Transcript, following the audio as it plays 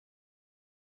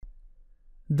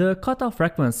The cutoff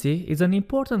frequency is an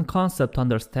important concept to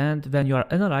understand when you are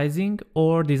analyzing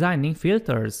or designing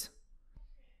filters.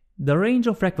 The range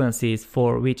of frequencies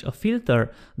for which a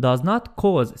filter does not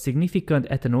cause significant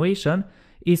attenuation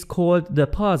is called the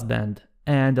passband,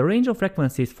 and the range of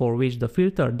frequencies for which the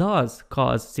filter does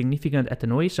cause significant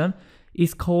attenuation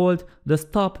is called the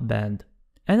stop band.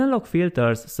 Analog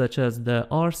filters such as the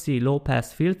RC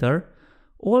low-pass filter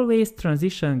always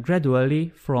transition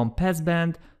gradually from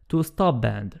passband to stop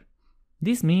band.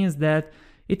 This means that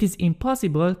it is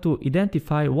impossible to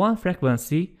identify one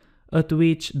frequency at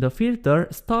which the filter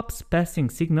stops passing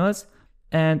signals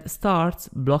and starts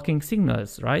blocking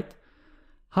signals, right?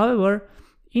 However,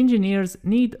 engineers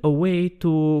need a way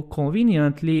to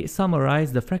conveniently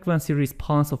summarize the frequency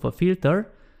response of a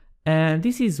filter, and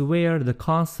this is where the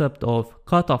concept of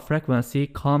cutoff frequency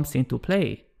comes into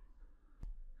play.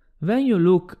 When you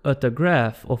look at a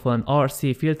graph of an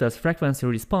RC filter's frequency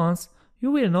response, you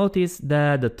will notice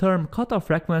that the term cutoff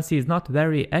frequency is not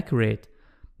very accurate.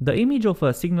 The image of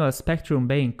a signal spectrum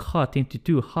being cut into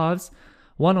two halves,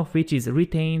 one of which is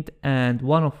retained and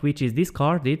one of which is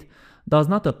discarded, does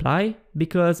not apply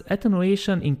because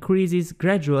attenuation increases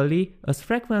gradually as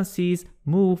frequencies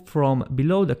move from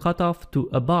below the cutoff to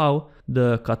above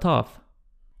the cutoff.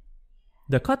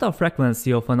 The cutoff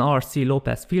frequency of an RC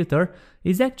low-pass filter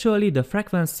is actually the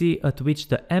frequency at which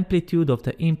the amplitude of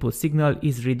the input signal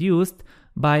is reduced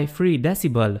by 3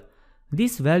 dB.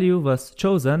 This value was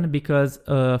chosen because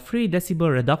a 3 dB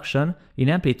reduction in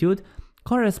amplitude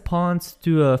corresponds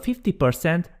to a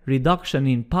 50% reduction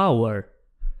in power.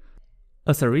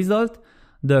 As a result,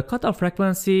 the cutoff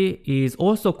frequency is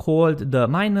also called the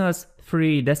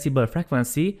 -3 dB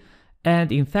frequency,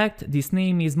 and in fact this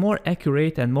name is more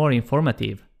accurate and more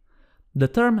informative. The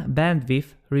term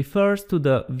bandwidth refers to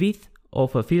the width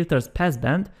of a filter's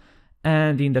passband,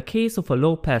 and in the case of a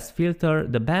low-pass filter,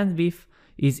 the bandwidth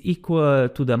is equal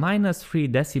to the -3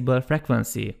 dB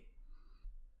frequency.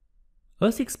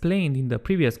 As explained in the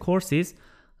previous courses,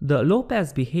 the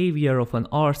low-pass behavior of an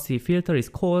RC filter is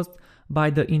caused by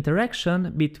the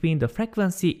interaction between the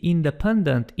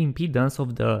frequency-independent impedance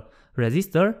of the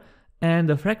resistor and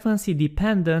the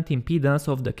frequency-dependent impedance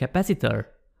of the capacitor.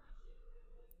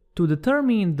 To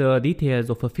determine the details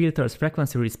of a filter's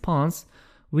frequency response,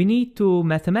 we need to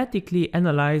mathematically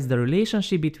analyze the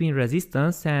relationship between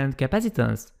resistance and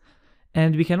capacitance,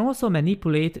 and we can also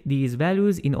manipulate these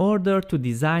values in order to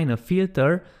design a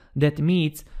filter that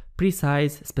meets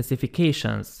precise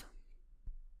specifications.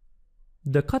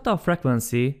 The cutoff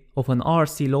frequency of an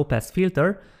RC low-pass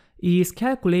filter is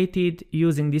calculated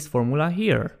using this formula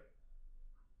here.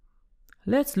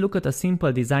 Let's look at a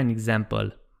simple design example.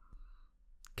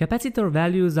 Capacitor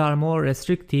values are more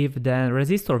restrictive than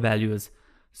resistor values,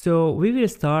 so we will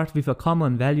start with a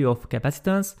common value of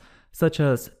capacitance, such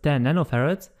as 10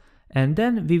 nanofarads, and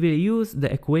then we will use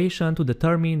the equation to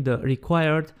determine the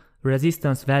required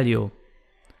resistance value.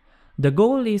 The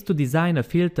goal is to design a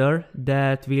filter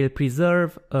that will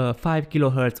preserve a 5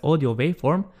 kHz audio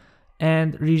waveform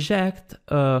and reject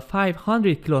a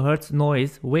 500 kHz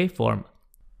noise waveform.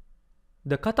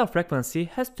 The cutoff frequency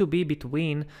has to be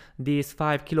between this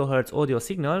 5 kHz audio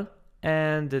signal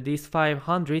and this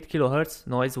 500 kHz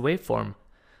noise waveform.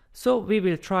 So we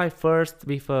will try first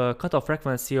with a cutoff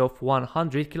frequency of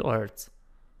 100 kHz.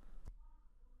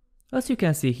 As you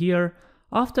can see here,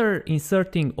 after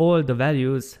inserting all the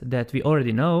values that we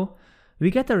already know, we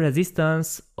get a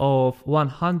resistance of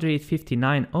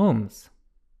 159 ohms.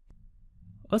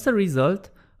 As a result,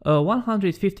 a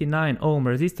 159 ohm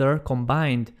resistor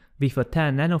combined with a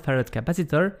 10 nanofarad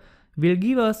capacitor will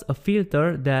give us a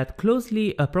filter that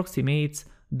closely approximates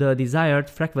the desired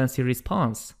frequency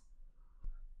response.